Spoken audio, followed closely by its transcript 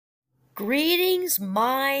Greetings,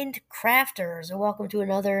 Mind Crafters, and welcome to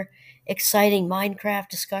another exciting Minecraft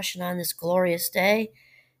discussion on this glorious day.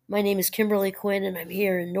 My name is Kimberly Quinn, and I'm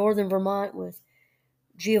here in northern Vermont with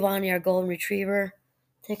Giovanni, our golden retriever,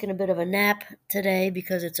 taking a bit of a nap today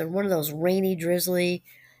because it's one of those rainy, drizzly,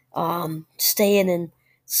 stay in and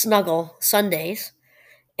snuggle Sundays.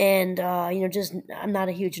 And, just I'm not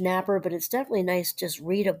a huge napper, but it's definitely nice to just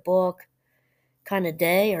read a book kind of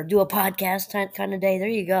day or do a podcast kind of day. There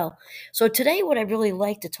you go. So today what I really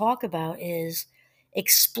like to talk about is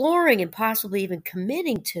exploring and possibly even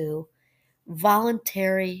committing to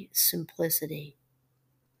voluntary simplicity.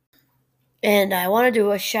 And I want to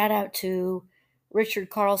do a shout out to Richard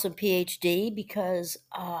Carlson, PhD, because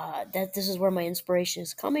that this is where my inspiration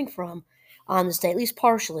is coming from on this day, at least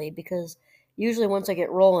partially, because usually once I get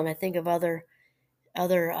rolling, I think of other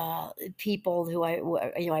people who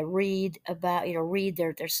I read about, read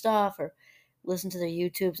their stuff or listen to their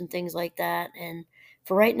YouTubes and things like that. And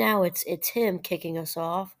for right now, it's him kicking us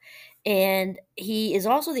off, and he is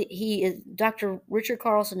also he is Dr. Richard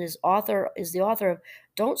Carlson is the author of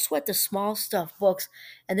 "Don't Sweat the Small Stuff" books,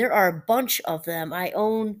 and there are a bunch of them. I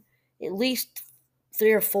own at least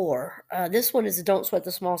three or four. This one is the "Don't Sweat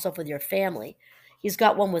the Small Stuff with Your Family." He's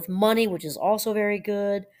got one with money, which is also very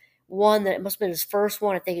good. One that must have been his first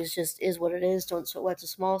one. I think it's just is what it is. Don't sweat the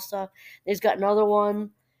small stuff. He's got another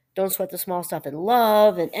one. Don't sweat the small stuff in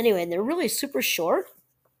love. And anyway, and they're really super short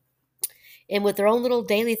and with their own little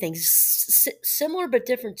daily things, similar but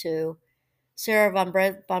different to Sarah von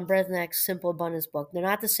Bresnick's Simple Abundance book. They're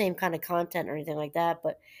not the same kind of content or anything like that,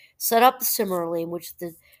 but set up similarly, in which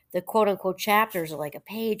the quote unquote chapters are like a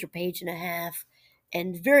page or page and a half,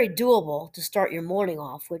 and very doable to start your morning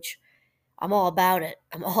off, which I'm all about it.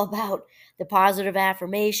 I'm all about the positive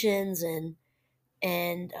affirmations and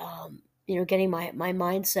getting my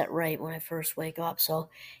mindset right when I first wake up. So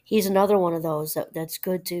he's another one of those that's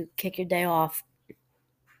good to kick your day off,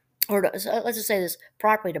 or let's just say this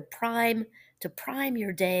properly, to prime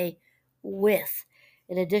your day with,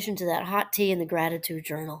 in addition to that hot tea and the gratitude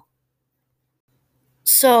journal.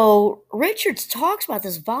 So Richards talks about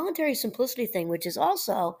this voluntary simplicity thing, which is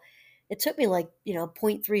also, it took me like, zero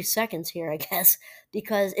point 0.3 seconds here, I guess,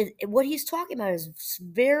 because what he's talking about is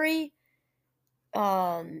very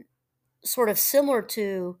um, sort of similar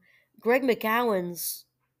to Greg McGowan's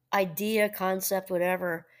idea, concept,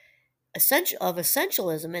 whatever, of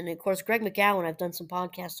essentialism. And of course, Greg McGowan, I've done some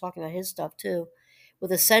podcasts talking about his stuff too,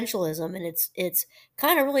 with essentialism, and it's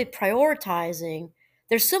kind of really prioritizing.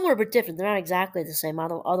 They're similar but different. They're not exactly the same.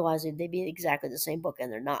 Otherwise, they'd be exactly the same book,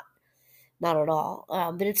 and they're not at all.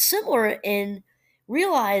 But it's similar in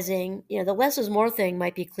realizing, the less is more thing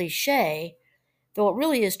might be cliche, though it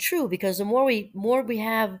really is true, because the more we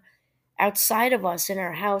have outside of us in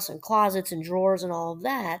our house and closets and drawers and all of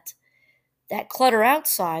that, that clutter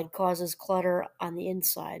outside causes clutter on the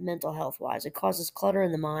inside, mental health wise. It causes clutter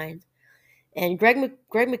in the mind. And Greg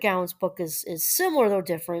McGowan's book is similar though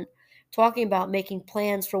different, talking about making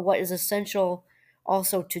plans for what is essential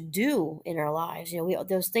also to do in our lives.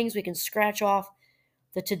 Those things we can scratch off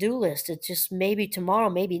the to-do list. It's just maybe tomorrow,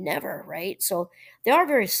 maybe never, right? So they are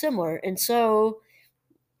very similar. And so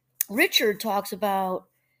Richard talks about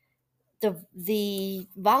the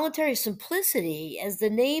voluntary simplicity, as the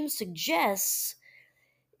name suggests.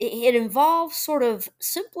 It involves sort of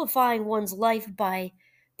simplifying one's life by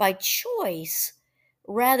choice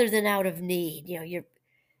rather than out of need.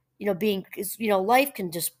 Being, 'cause, life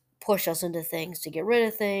can just push us into things to get rid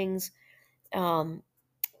of things. Um,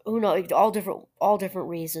 who knows, all different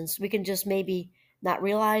reasons. We can just maybe not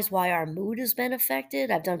realize why our mood has been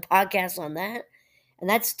affected. I've done podcasts on that, and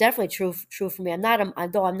that's definitely true for me.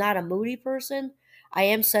 Though I'm not a moody person, I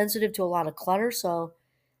am sensitive to a lot of clutter. So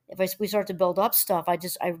if we start to build up stuff,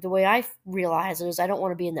 the way I realize it is I don't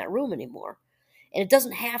want to be in that room anymore. And it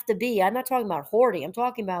doesn't have to be. I'm not talking about hoarding. I'm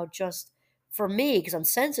talking about just for me, because I'm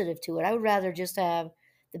sensitive to it. I would rather just have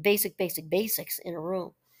the basics in a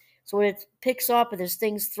room. So when it picks up and there's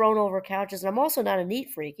things thrown over couches, and I'm also not a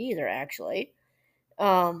neat freak either, actually.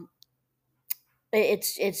 Um,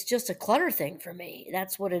 it's just a clutter thing for me.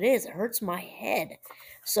 That's what it is. It hurts my head.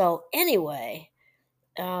 So anyway,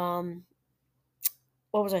 um,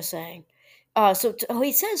 what was I saying?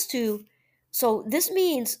 He says to, so this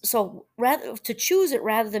means, so rather to choose it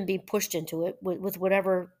rather than being pushed into it with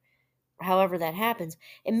whatever, however that happens.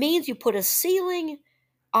 It means you put a ceiling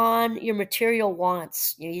on your material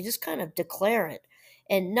wants. You just kind of declare it,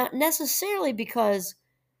 and not necessarily because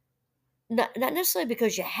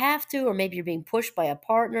you have to, or maybe you're being pushed by a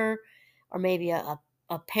partner, or maybe a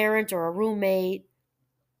parent or a roommate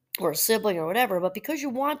or a sibling or whatever, but because you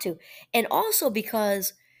want to, and also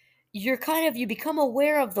because you become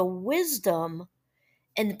aware of the wisdom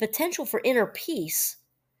and the potential for inner peace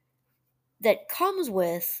that comes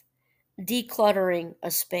with decluttering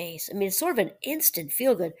a space. I mean, it's sort of an instant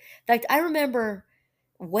feel good. In fact, I remember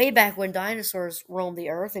way back when dinosaurs roamed the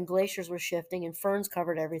earth and glaciers were shifting and ferns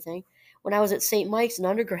covered everything, when I was at St. Mike's in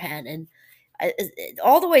undergrad, and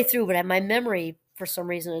all the way through, but my memory for some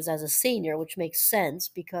reason is as a senior, which makes sense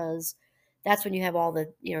because that's when you have all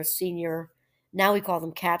the, senior, now we call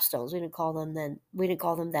them capstones. We didn't call them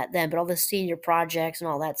that then, but all the senior projects and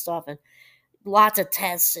all that stuff, and lots of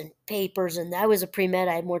tests and papers. And I was a pre-med.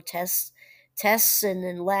 I had more tests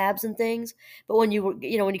and labs and things. But when you were,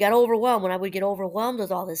 when you got overwhelmed, when I would get overwhelmed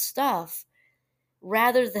with all this stuff,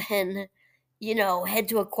 rather than, head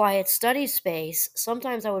to a quiet study space,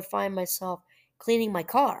 sometimes I would find myself cleaning my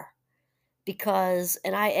car because,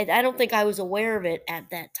 and I don't think I was aware of it at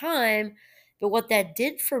that time, but what that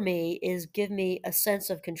did for me is give me a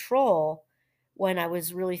sense of control when I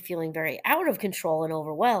was really feeling very out of control and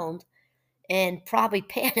overwhelmed and probably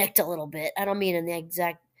panicked a little bit. I don't mean in the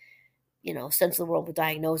exact, sense of the world with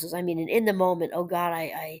diagnosis. I mean, in the moment, oh God,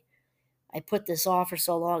 I put this off for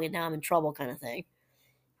so long and now I'm in trouble kind of thing.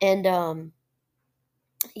 And,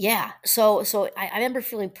 yeah, so I remember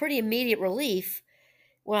feeling pretty immediate relief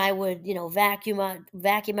when I would, vacuum out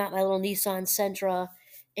my little Nissan Sentra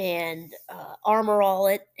and armor all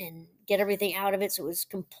it and get everything out of it so it was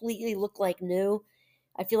completely looked like new.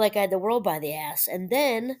 I feel like I had the world by the ass. And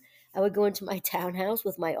then I would go into my townhouse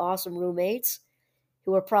with my awesome roommates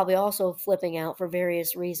who were probably also flipping out for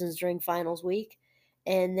various reasons during finals week.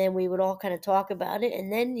 And then we would all kind of talk about it.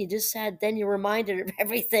 And then you're reminded of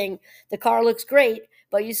everything. The car looks great,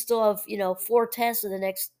 but you still have, four tests in the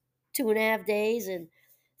next 2.5 days and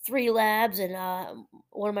three labs. And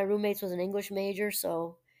one of my roommates was an English major.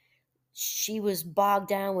 So she was bogged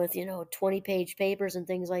down with 20-page papers and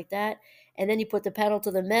things like that. And then you put the pedal to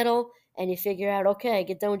the metal and you figure out, okay,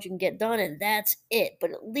 get done what you can get done, and that's it. But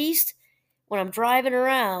at least when I'm driving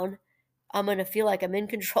around, I'm going to feel like I'm in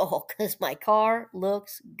control because my car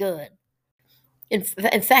looks good. In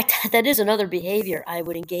fact, that is another behavior I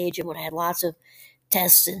would engage in when I had lots of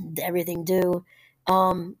tests and everything due.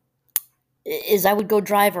 Um, is I would go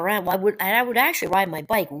drive around. Well, I would actually ride my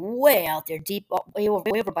bike way out there, deep, way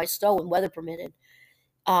over by Stowe when weather permitted.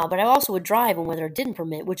 But I also would drive when weather didn't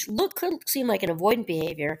permit, which could seem like an avoidant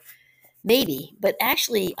behavior, maybe. But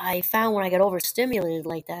actually, I found when I got overstimulated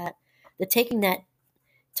like that taking that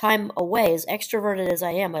time away, as extroverted as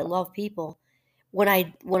I am, I love people.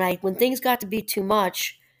 When things got to be too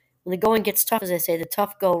much, when the going gets tough, as I say, the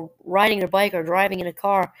tough go riding a bike or driving in a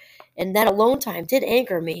car, and that alone time did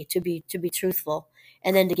anchor me to be truthful,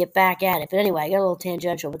 and then to get back at it. But anyway, I got a little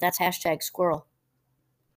tangential, but that's hashtag squirrel.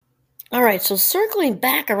 All right, so circling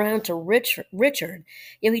back around to Richard,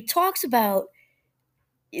 he talks about,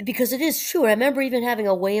 because it is true. I remember even having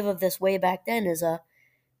a wave of this way back then as a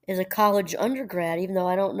college undergrad, even though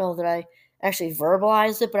I don't know that I actually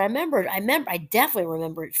verbalized it, but I definitely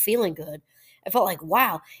remember it feeling good. I felt like,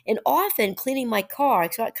 wow. And often cleaning my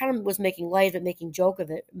car, so I kind of was making light of it, making a joke of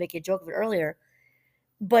it earlier.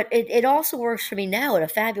 But it also works for me now at a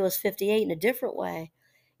fabulous 58 in a different way.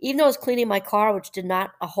 Even though I was cleaning my car, which did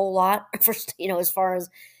not a whole lot for, as far as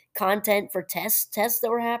content for tests that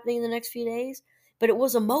were happening in the next few days, but it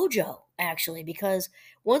was a mojo actually, because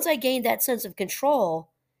once I gained that sense of control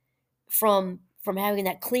from having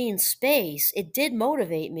that clean space, it did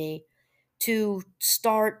motivate me to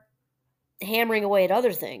start hammering away at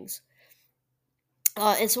other things.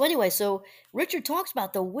 And so anyway, so Richard talks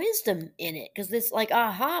about the wisdom in it because this like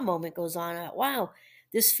aha moment goes on. Wow,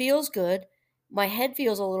 this feels good. My head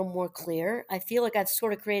feels a little more clear. I feel like I've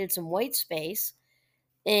sort of created some white space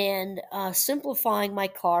and simplifying my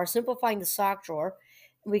car, simplifying the sock drawer.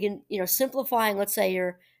 We can, simplifying, let's say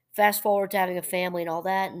you're fast forward to having a family and all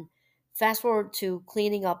that, and fast forward to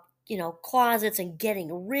cleaning up, closets and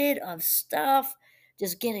getting rid of stuff,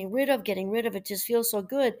 just getting rid of it just feels so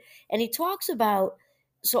good. And he talks about,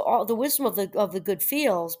 so all the wisdom of the good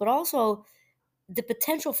feels, but also the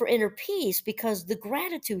potential for inner peace because the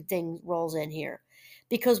gratitude thing rolls in here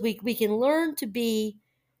because we can learn to be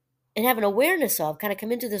and have an awareness of, kind of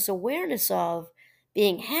come into this awareness of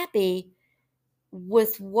being happy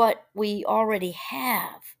with what we already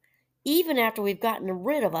have, even after we've gotten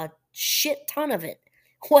rid of a shit ton of it.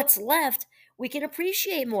 What's left, we can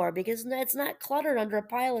appreciate more because it's not cluttered under a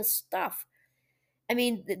pile of stuff. I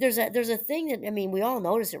mean, there's a thing that, I mean, we all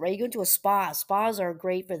notice it, right? You go into a spa. Spas are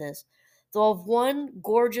great for this. They'll have one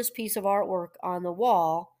gorgeous piece of artwork on the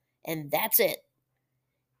wall, and that's it,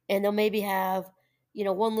 and they'll maybe have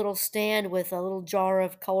one little stand with a little jar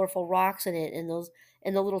of colorful rocks in it, and those,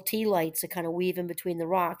 and the little tea lights that kind of weave in between the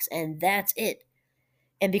rocks, and that's it.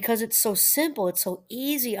 And because it's so simple, it's so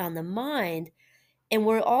easy on the mind, and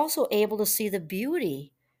we're also able to see the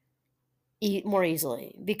beauty more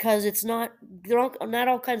easily because it's not there are not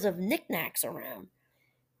all kinds of knickknacks around.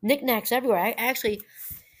 Knickknacks everywhere. I actually,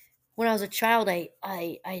 when I was a child,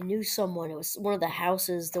 I knew someone. It was one of the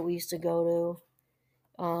houses that we used to go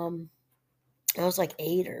to. I was like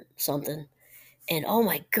 8 or something, and oh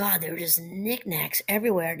my god, there were just knickknacks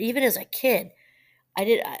everywhere. And even as a kid,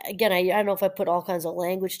 again, I don't know if I put all kinds of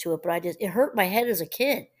language to it, but it hurt my head as a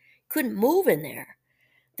kid. Couldn't move in there.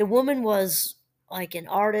 The woman was like an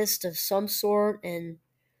artist of some sort, and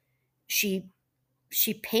she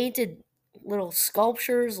she painted little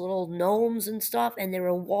sculptures, little gnomes and stuff, and there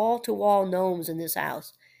were wall to wall gnomes in this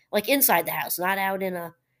house, like inside the house, not out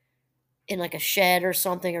in like a shed or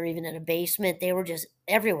something, or even in a basement. They were just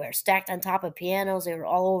everywhere, stacked on top of pianos. They were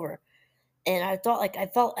all over, and I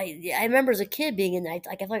remember as a kid being in there, like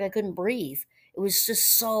I felt like I couldn't breathe. It was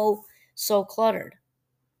just so cluttered.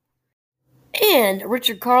 And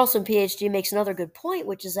Richard Carlson, PhD, makes another good point,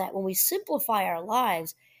 which is that when we simplify our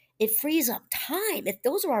lives, it frees up time.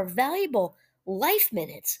 Those are our valuable life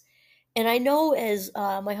minutes. And I know as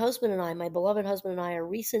my husband and I, my beloved husband and I, are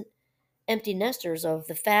recent empty nesters of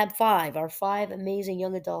the Fab Five, our five amazing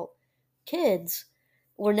young adult kids.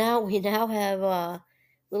 We now have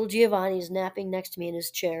little Giovanni's napping next to me in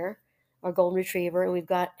his chair, our golden retriever, and we've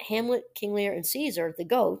got Hamlet, King Lear, and Caesar, the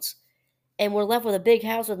goats, and we're left with a big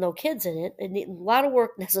house with no kids in it. And a lot of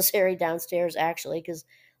work necessary downstairs, actually, because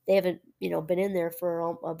they haven't, been in there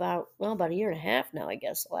for about a year and a half now. I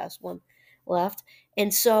guess the last one left,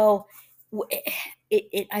 and so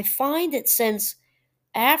I find that since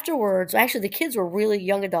afterwards, actually, the kids were really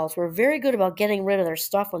young adults. Were very good about getting rid of their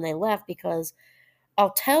stuff when they left because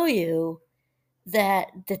I'll tell you that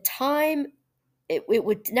the time it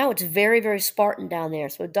would now it's very very Spartan down there,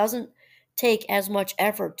 so it doesn't take as much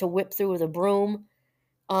effort to whip through with a broom.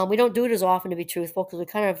 We don't do it as often, to be truthful,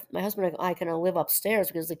 because my husband and I kind of live upstairs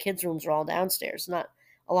because the kids' rooms are all downstairs. Not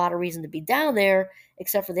a lot of reason to be down there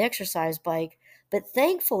except for the exercise bike. But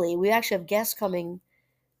thankfully, Um, we actually have guests coming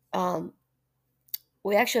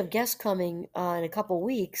in a couple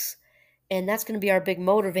weeks, and that's going to be our big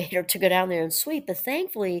motivator to go down there and sweep. But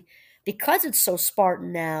thankfully, because it's so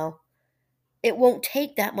Spartan now, it won't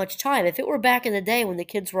take that much time. If it were back in the day when the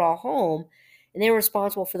kids were all home and they were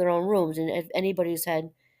responsible for their own rooms, and if anybody's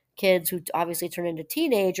had kids who obviously turn into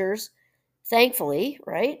teenagers, thankfully,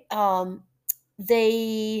 right?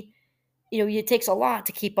 They, it takes a lot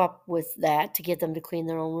to keep up with that to get them to clean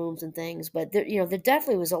their own rooms and things. But there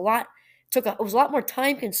definitely was a lot. It was a lot more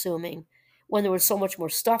time consuming when there was so much more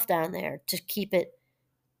stuff down there to keep it,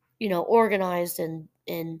 organized and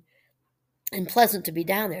pleasant to be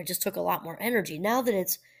down there. It just took a lot more energy. Now that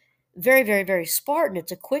it's very, very, very Spartan,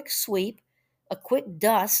 it's a quick sweep, a quick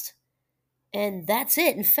dust, and that's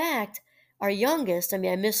it. In fact, our youngest, I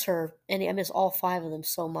mean, I miss her, and I miss all five of them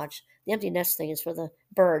so much. The empty nest thing is for the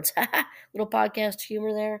birds. Little podcast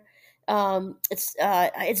humor there.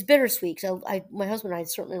 It's bittersweet. So my husband and I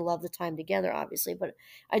certainly love the time together, obviously, but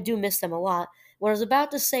I do miss them a lot. What I was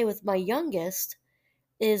about to say with my youngest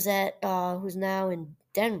is that who's now in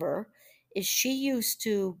Denver, is she used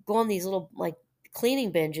to go on these little like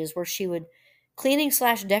cleaning binges where she would cleaning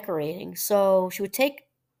slash decorating. So she would take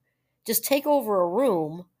over a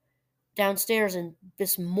room downstairs and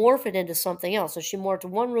just morph it into something else. So she morphed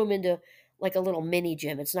one room into like a little mini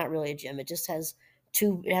gym. It's not really a gym. It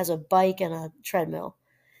has a bike and a treadmill.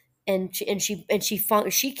 And she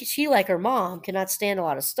like her mom cannot stand a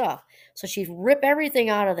lot of stuff. So she'd rip everything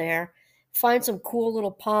out of there, find some cool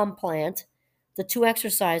little palm plant, the two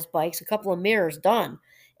exercise bikes, a couple of mirrors, done.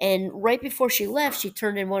 And right before she left, she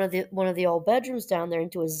turned in one of the old bedrooms down there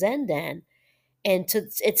into a Zen den, and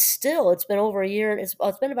it's been over a year. It's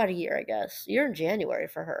been about a year, I guess. A year in January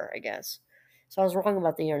for her, I guess. So I was wrong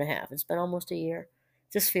about the year and a half. It's been almost a year.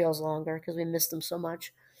 This feels longer because we missed them so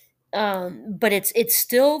much. But it's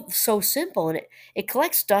still so simple, and it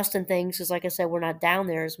collects dust and things because, like I said, we're not down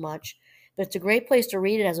there as much. But it's a great place to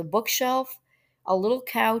read. It has a bookshelf, a little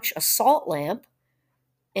couch, a salt lamp,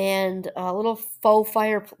 and a little faux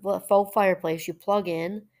fireplace you plug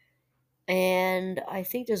in, and I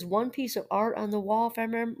think there's one piece of art on the wall, if I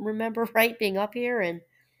remember right, being up here, and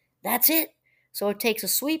that's it. So it takes a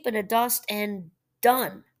sweep and a dust and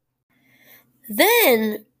done.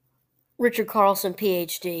 Then Richard Carlson,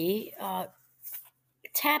 PhD,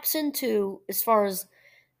 taps into, as far as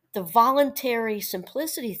the voluntary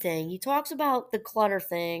simplicity thing. He talks about the clutter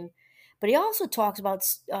thing, but he also talks about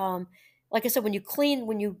like I said, when you clean,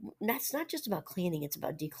 when you, that's not just about cleaning, it's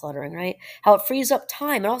about decluttering, right? How it frees up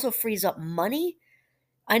time. It also frees up money.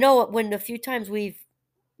 I know when a few times we've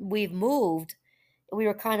moved, we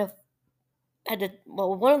were kind of had to,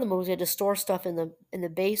 well, one of the moves we had to store stuff in the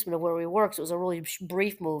basement of where we worked. So it was a really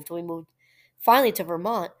brief move till we moved finally to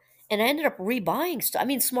Vermont, and I ended up rebuying stuff. I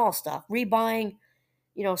mean, small stuff, rebuying,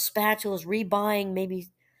 spatulas, rebuying maybe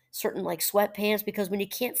certain like sweatpants, because when you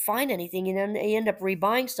can't find anything, you end up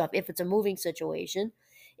rebuying stuff if it's a moving situation,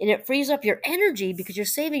 and it frees up your energy because you're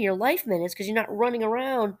saving your life minutes because you're not running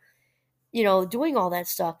around, doing all that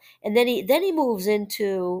stuff. And then he moves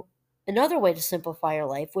into another way to simplify your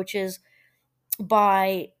life, which is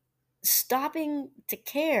by stopping to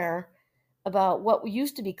care about what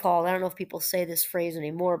used to be called, I don't know if people say this phrase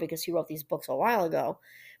anymore because he wrote these books a while ago,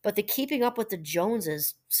 but the keeping up with the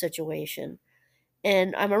Joneses situation.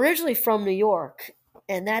 And I'm originally from New York,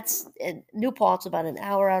 and New Paltz about an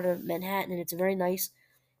hour out of Manhattan, and it's a very nice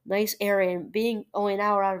area. And being only an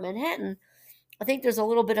hour out of Manhattan, I think there's a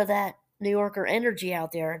little bit of that New Yorker energy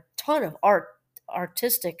out there. A ton of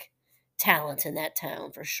artistic talent in that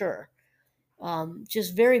town for sure.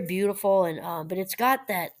 Just very beautiful, and but it's got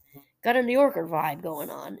a New Yorker vibe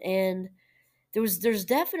going on. And there's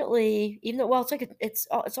definitely, even though, well, it's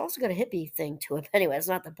also got a hippie thing to it. But anyway, that's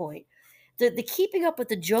not the point. The keeping up with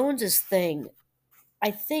the Joneses thing, I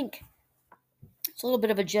think it's a little bit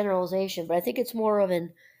of a generalization, but I think it's more of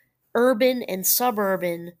an urban and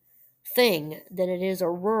suburban thing than it is a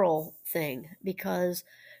rural thing, because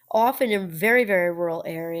often in very, very rural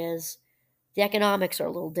areas the economics are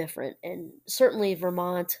a little different, and certainly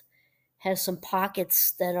Vermont has some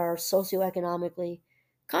pockets that are socioeconomically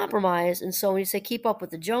compromised. And so when you say keep up with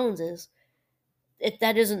the Joneses,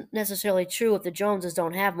 that isn't necessarily true if the Joneses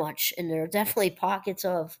don't have much. And there are definitely pockets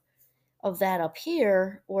of that up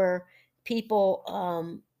here where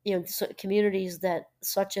people, communities that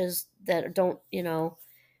such as that don't,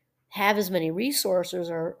 have as many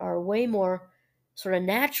resources are way more sort of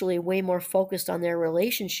naturally way more focused on their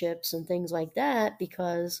relationships and things like that,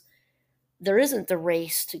 because there isn't the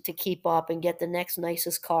race to keep up and get the next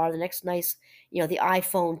nicest car, the next nice, the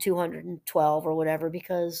iPhone 212 or whatever,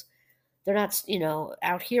 because they're not,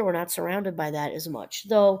 out here, we're not surrounded by that as much.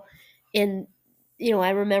 Though, in, I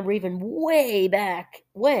remember even way back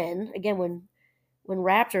when, again, when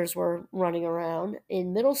Raptors were running around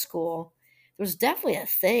in middle school, there was definitely a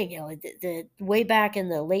thing, like the way back in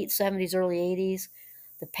the late 70s, early 80s,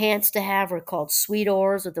 the pants to have were called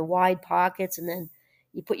sweetors with the wide pockets, and then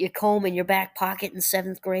you put your comb in your back pocket in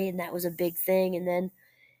seventh grade, and that was a big thing. And then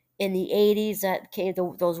in the 80s, that came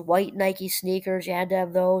those white Nike sneakers, you had to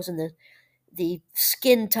have those, and the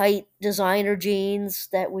skin tight designer jeans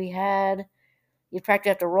that we had. You practically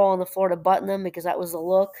have to roll on the floor to button them because that was the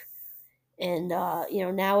look. And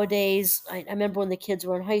nowadays, I remember when the kids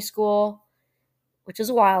were in high school, which is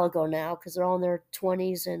a while ago now because they're all in their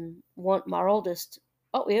 20s, and one, our oldest,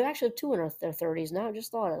 oh, we actually have two in their 30s now. I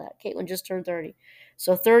just thought of that. Caitlin just turned 30.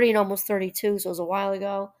 So 30 and almost 32, so it was a while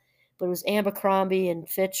ago. But it was Abercrombie and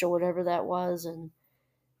Fitch or whatever that was, and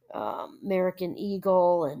American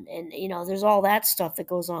Eagle, and there's all that stuff that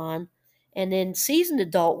goes on. And in seasoned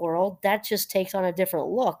adult world, that just takes on a different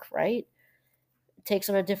look, right? It takes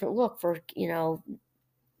on a different look for, you know,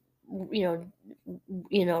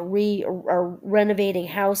 re or renovating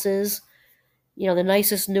houses, the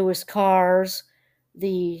nicest, newest cars,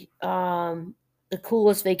 the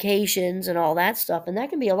coolest vacations, and all that stuff, and that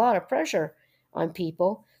can be a lot of pressure on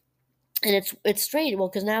people. And it's strange, well,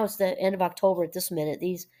 because now it's the end of October at this minute.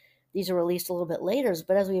 These are released a little bit later,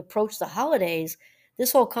 but as we approach the holidays,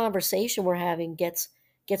 this whole conversation we're having gets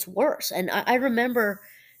worse. And I remember,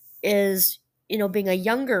 is being a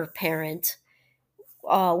younger parent,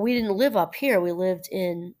 we didn't live up here. We lived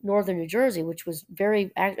in northern New Jersey, which was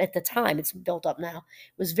very, at the time, it's built up now,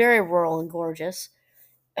 it was very rural and gorgeous.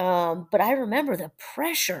 But I remember the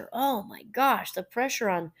pressure. Oh my gosh, the pressure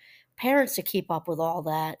on parents to keep up with all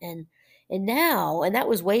that. And now, and that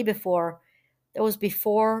was way before, that was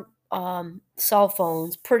before cell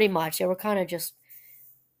phones, pretty much. They were kind of just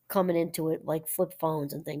coming into it, like flip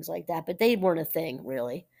phones and things like that, but they weren't a thing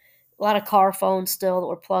really. A lot of car phones still that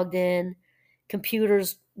were plugged in.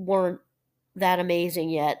 Computers weren't that amazing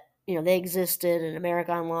yet. They existed in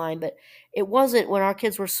America Online, but it wasn't, when our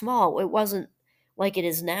kids were small, it wasn't like it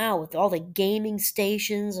is now with all the gaming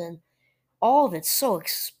stations, and all of it's so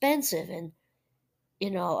expensive. And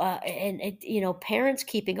parents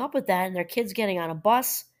keeping up with that, and their kids getting on a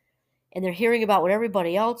bus and they're hearing about what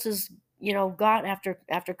everybody else has got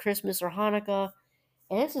after Christmas or Hanukkah.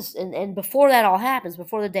 And it's just, and before that all happens,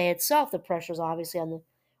 before the day itself, the pressure's obviously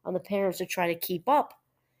on the parents to try to keep up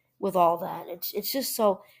with all that. It's just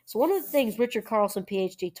so. So one of the things Richard Carlson,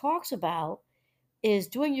 PhD, talks about is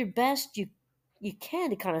doing your best you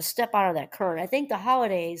can to kind of step out of that current. I think the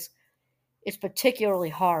holidays is particularly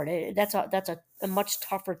hard. That's a much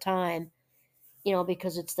tougher time,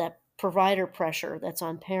 because it's that provider pressure that's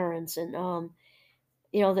on parents, and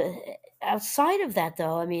the outside of that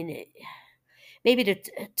though, I mean, maybe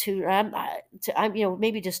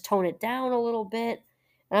maybe just tone it down a little bit.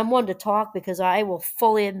 And I'm one to talk because I will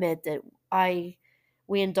fully admit that I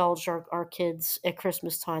we indulged our kids at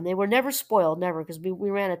Christmas time. They were never spoiled, never, because we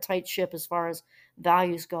ran a tight ship as far as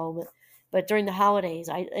values go. But during the holidays,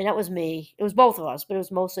 and that was me. It was both of us, but it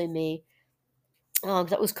was mostly me.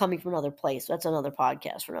 That was coming from another place. That's another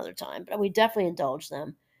podcast for another time. But we definitely indulged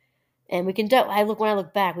them, and we can. When I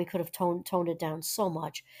look back, we could have toned it down so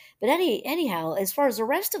much. But anyhow, as far as the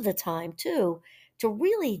rest of the time too, to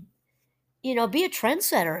really be a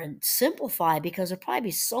trendsetter and simplify, because there'll probably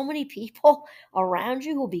be so many people around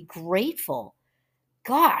you who will be grateful.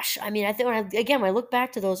 Gosh, I mean, I think when I look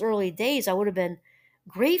back to those early days, I would have been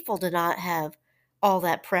grateful to not have all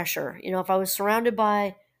that pressure. If I was surrounded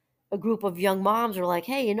by a group of young moms who are like,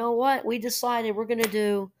 hey, you know what? We decided we're going to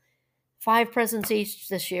do 5 presents each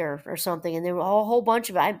this year or something. And there were a whole bunch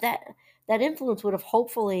of that influence would have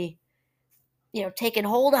hopefully, taken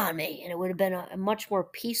hold on me, and it would have been a much more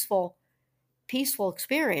peaceful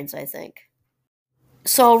experience, I think.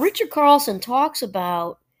 So Richard Carlson talks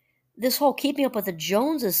about this whole keeping up with the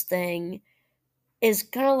Joneses thing is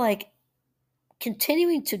kind of like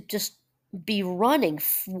continuing to just be running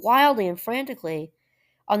wildly and frantically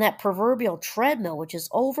on that proverbial treadmill, which is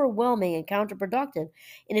overwhelming and counterproductive,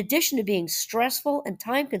 in addition to being stressful and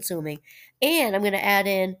time consuming. And I'm going to add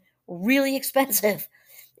in really expensive.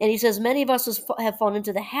 And he says many of us have fallen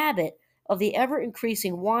into the habit of the ever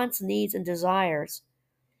increasing wants, needs, and desires.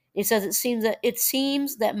 He says it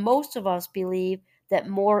seems that most of us believe that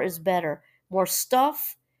more is better, more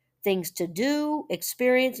stuff, things to do,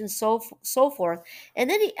 experience, and so forth. And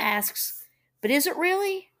then he asks, "But is it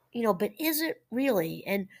really? But is it really?"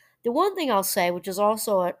 And the one thing I'll say, which is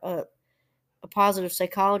also a positive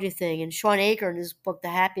psychology thing, and Sean Aker in his book, The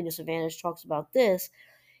Happiness Advantage, talks about this.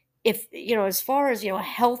 If as far as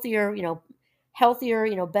healthier,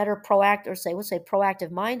 better proactive, or let's say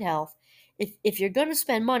proactive mind health, if you're going to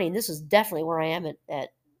spend money, and this is definitely where I am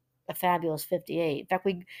at a fabulous 58. In fact,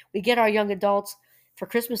 we get our young adults for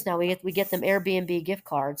Christmas now, we get them Airbnb gift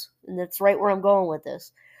cards, and that's right where I'm going with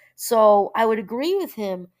this. So I would agree with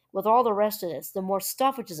him with all the rest of this. The more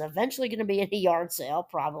stuff, which is eventually going to be in a yard sale,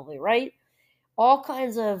 probably, right? All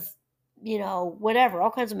kinds of whatever,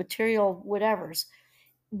 all kinds of material whatevers.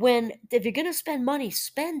 If you're going to spend money,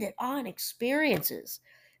 spend it on experiences.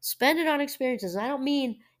 Spend it on experiences. And I don't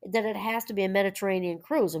mean that it has to be a Mediterranean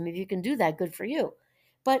cruise. I mean, if you can do that, good for you.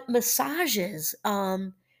 But massages,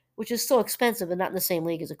 which is still expensive and not in the same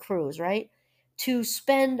league as a cruise, right? To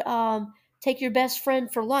spend, take your best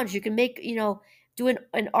friend for lunch. You can do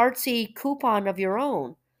an artsy coupon of your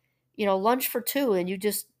own, lunch for two, and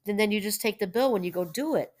then you just take the bill when you go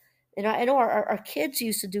do it. And I know our kids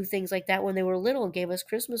used to do things like that when they were little and gave us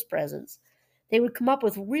Christmas presents. They would come up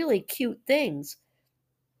with really cute things.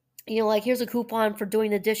 Like, here's a coupon for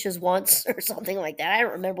doing the dishes once or something like that. I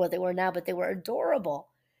don't remember what they were now, but they were adorable.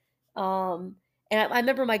 Um, and I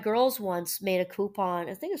remember my girls once made a coupon,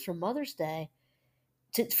 I think it's for Mother's Day,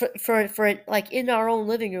 for like in our own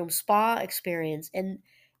living room spa experience. And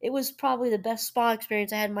it was probably the best spa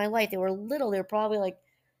experience I had in my life. They were little. They were probably like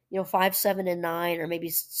 5, 7, and 9, or maybe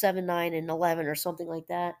 7, 9, and 11, or something like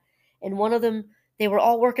that. And one of them, they were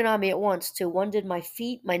all working on me at once too. One did my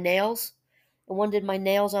feet, my nails, and one did my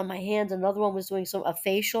nails on my hands. Another one was doing a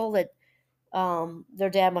facial that their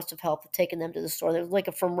dad must have helped taking them to the store. There was like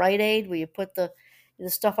a from Rite Aid where you put the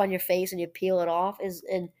stuff on your face and you peel it off.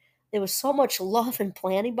 And there was so much love and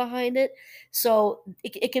planning behind it. So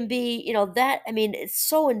it can be, that, I mean, it's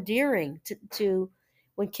so endearing to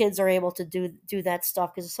when kids are able to do that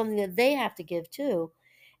stuff, because it's something that they have to give too.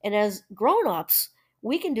 And as grown-ups,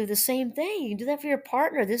 we can do the same thing. You can do that for your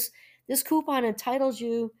partner. This coupon entitles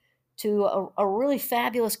you to a really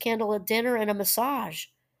fabulous candlelit dinner and a massage,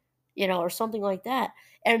 or something like that.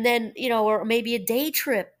 And then, or maybe a day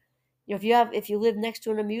trip. If you live next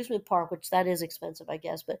to an amusement park, which that is expensive, I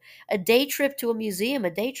guess, but a day trip to a museum,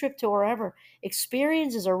 a day trip to wherever.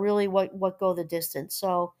 Experiences are really what go the distance.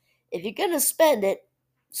 So if you're going to spend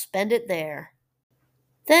it there.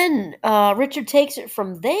 Then Richard takes it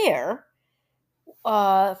from there,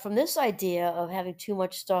 from this idea of having too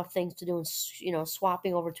much stuff, things to do, and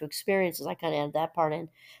swapping over to experiences. I kind of add that part in.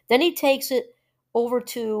 Then he takes it over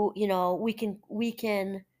to we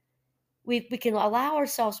can we can allow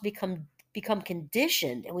ourselves to become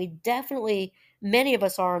conditioned, and we definitely, many of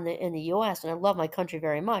us are in the US, and I love my country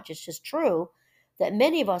very much. It's just true that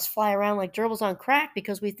many of us fly around like gerbils on crack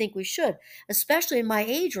because we think we should, especially in my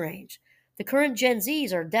age range. The current Gen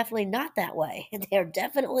Zs are definitely not that way. They're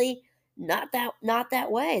definitely not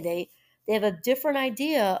that way. They have a different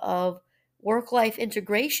idea of work life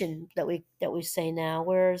integration that we say now,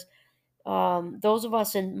 whereas those of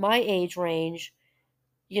us in my age range,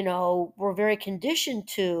 we're very conditioned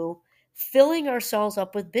to filling ourselves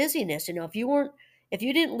up with busyness. If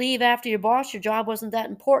you didn't leave after your boss, your job wasn't that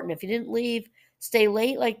important. If you didn't leave, stay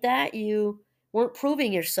late like that, you weren't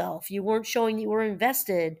proving yourself. You weren't showing you were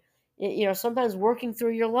invested. Sometimes working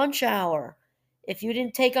through your lunch hour. If you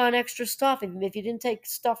didn't take on extra stuff, if you didn't take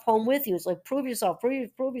stuff home with you, it's like prove yourself,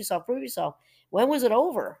 prove yourself, prove yourself. When was it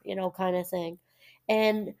over? Kind of thing.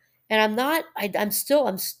 And I'm not. I'm still.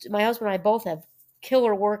 My husband and I both have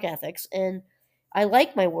killer work ethics, and I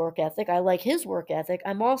like my work ethic. I like his work ethic.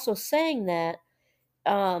 I'm also saying that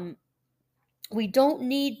um, we don't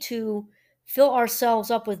need to fill ourselves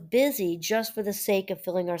up with busy just for the sake of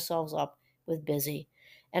filling ourselves up with busy.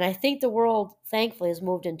 And I think the world, thankfully, has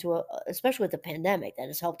moved into especially with the pandemic, that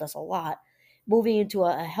has helped us a lot, moving into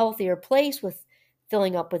a healthier place with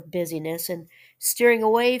filling up with busyness and steering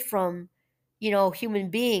away from, human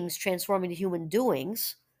beings transforming to human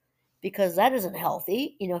doings, because that isn't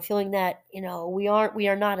healthy. Feeling that, we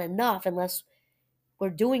are not enough unless we're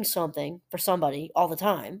doing something for somebody all the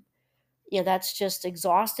time. That's just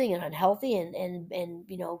exhausting and unhealthy, and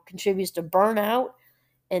contributes to burnout.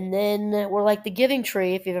 And then we're like the giving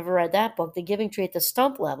tree, if you've ever read that book, the giving tree at the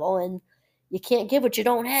stump level, and you can't give what you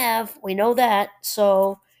don't have. We know that.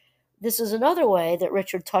 So this is another way that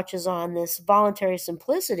Richard touches on this voluntary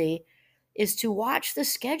simplicity, is to watch the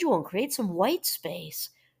schedule and create some white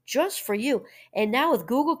space just for you. And now with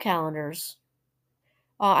Google Calendars,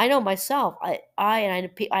 I know myself. I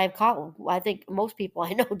have I think most people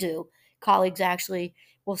I know do. Colleagues actually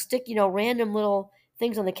will stick, random little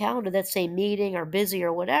things on the calendar that say meeting or busy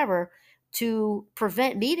or whatever, to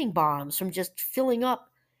prevent meeting bombs from just filling up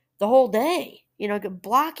the whole day. You could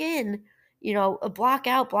block in, block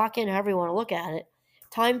out, block in, however you want to look at it.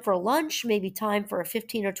 Time for lunch, maybe time for a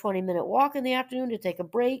 15 or 20-minute walk in the afternoon to take a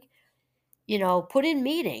break. Put in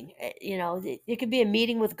meeting. It could be a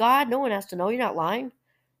meeting with God. No one has to know. You're not lying.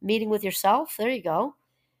 Meeting with yourself. There you go.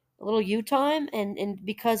 A little you time. And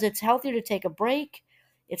because it's healthier to take a break,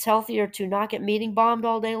 it's healthier to not get meeting bombed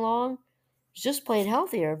all day long. It's just plain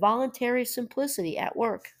healthier. Voluntary simplicity at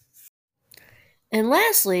work. And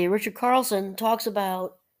lastly, Richard Carlson talks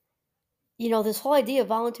about, this whole idea of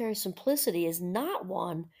voluntary simplicity is not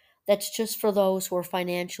one that's just for those who are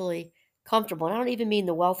financially comfortable. And I don't even mean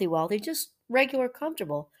the wealthy, just regular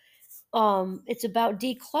comfortable. It's about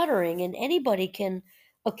decluttering, and anybody can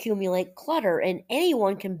accumulate clutter, and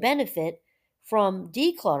anyone can benefit from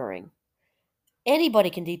decluttering. Anybody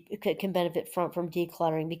can benefit from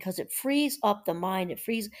decluttering, because it frees up the mind.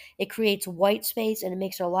 It creates white space, and it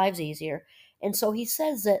makes our lives easier. And so he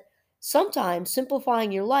says that sometimes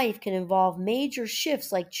simplifying your life can involve major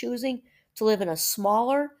shifts, like choosing to live in a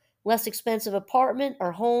smaller, less expensive apartment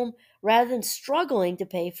or home rather than struggling to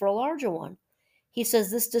pay for a larger one. He says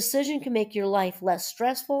this decision can make your life less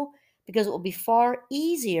stressful because it will be far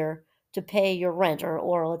easier to pay your rent,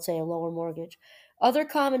 or let's say a lower mortgage. Other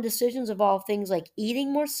common decisions involve things like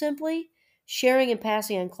eating more simply, sharing and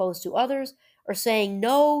passing on clothes to others, or saying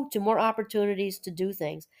no to more opportunities to do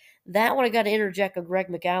things. That one I got to interject a Greg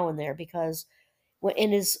McGowan there, because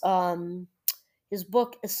in his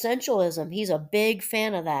book Essentialism, he's a big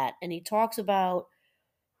fan of that, and he talks about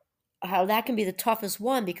how that can be the toughest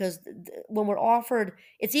one, because when we're offered,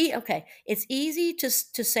 it's easy to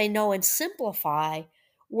say no and simplify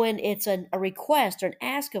when it's a request or an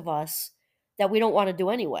ask of us that we don't want to do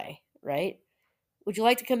anyway, right? Would you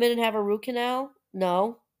like to come in and have a root canal?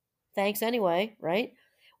 No, thanks anyway, right?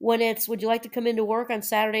 When it's, would you like to come into work on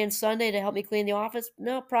Saturday and Sunday to help me clean the office?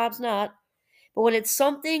 No, probs not. But when it's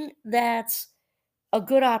something that's a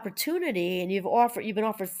good opportunity, and you've been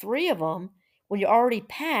offered three of them, when you're already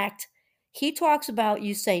packed, he talks about,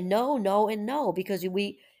 you say no, no, and no, because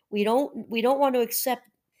we don't want to accept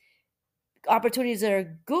opportunities that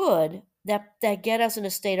are good, that get us in a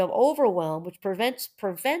state of overwhelm, which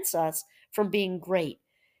prevents us from being great.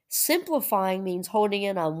 Simplifying means honing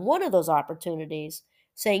in on one of those opportunities,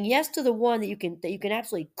 saying yes to the one that you can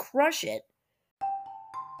absolutely crush it,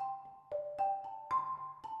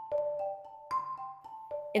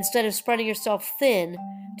 instead of spreading yourself thin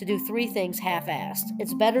to do three things half-assed.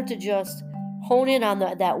 It's better to just hone in on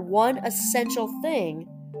that one essential thing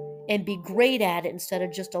and be great at it instead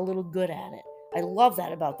of just a little good at it. I love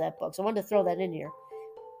that about that book. So I wanted to throw that in here.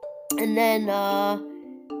 And then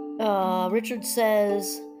Richard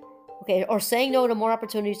says, okay, or saying no to more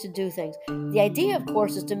opportunities to do things. The idea, of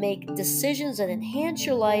course, is to make decisions that enhance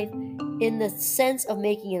your life in the sense of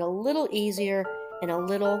making it a little easier and a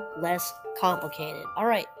little less complicated. All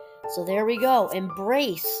right, so there we go.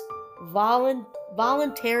 Embrace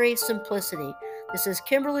voluntary simplicity. This is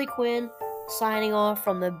Kimberly Quinn signing off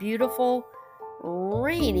from the beautiful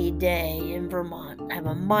rainy day in Vermont. Have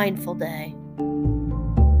a mindful day.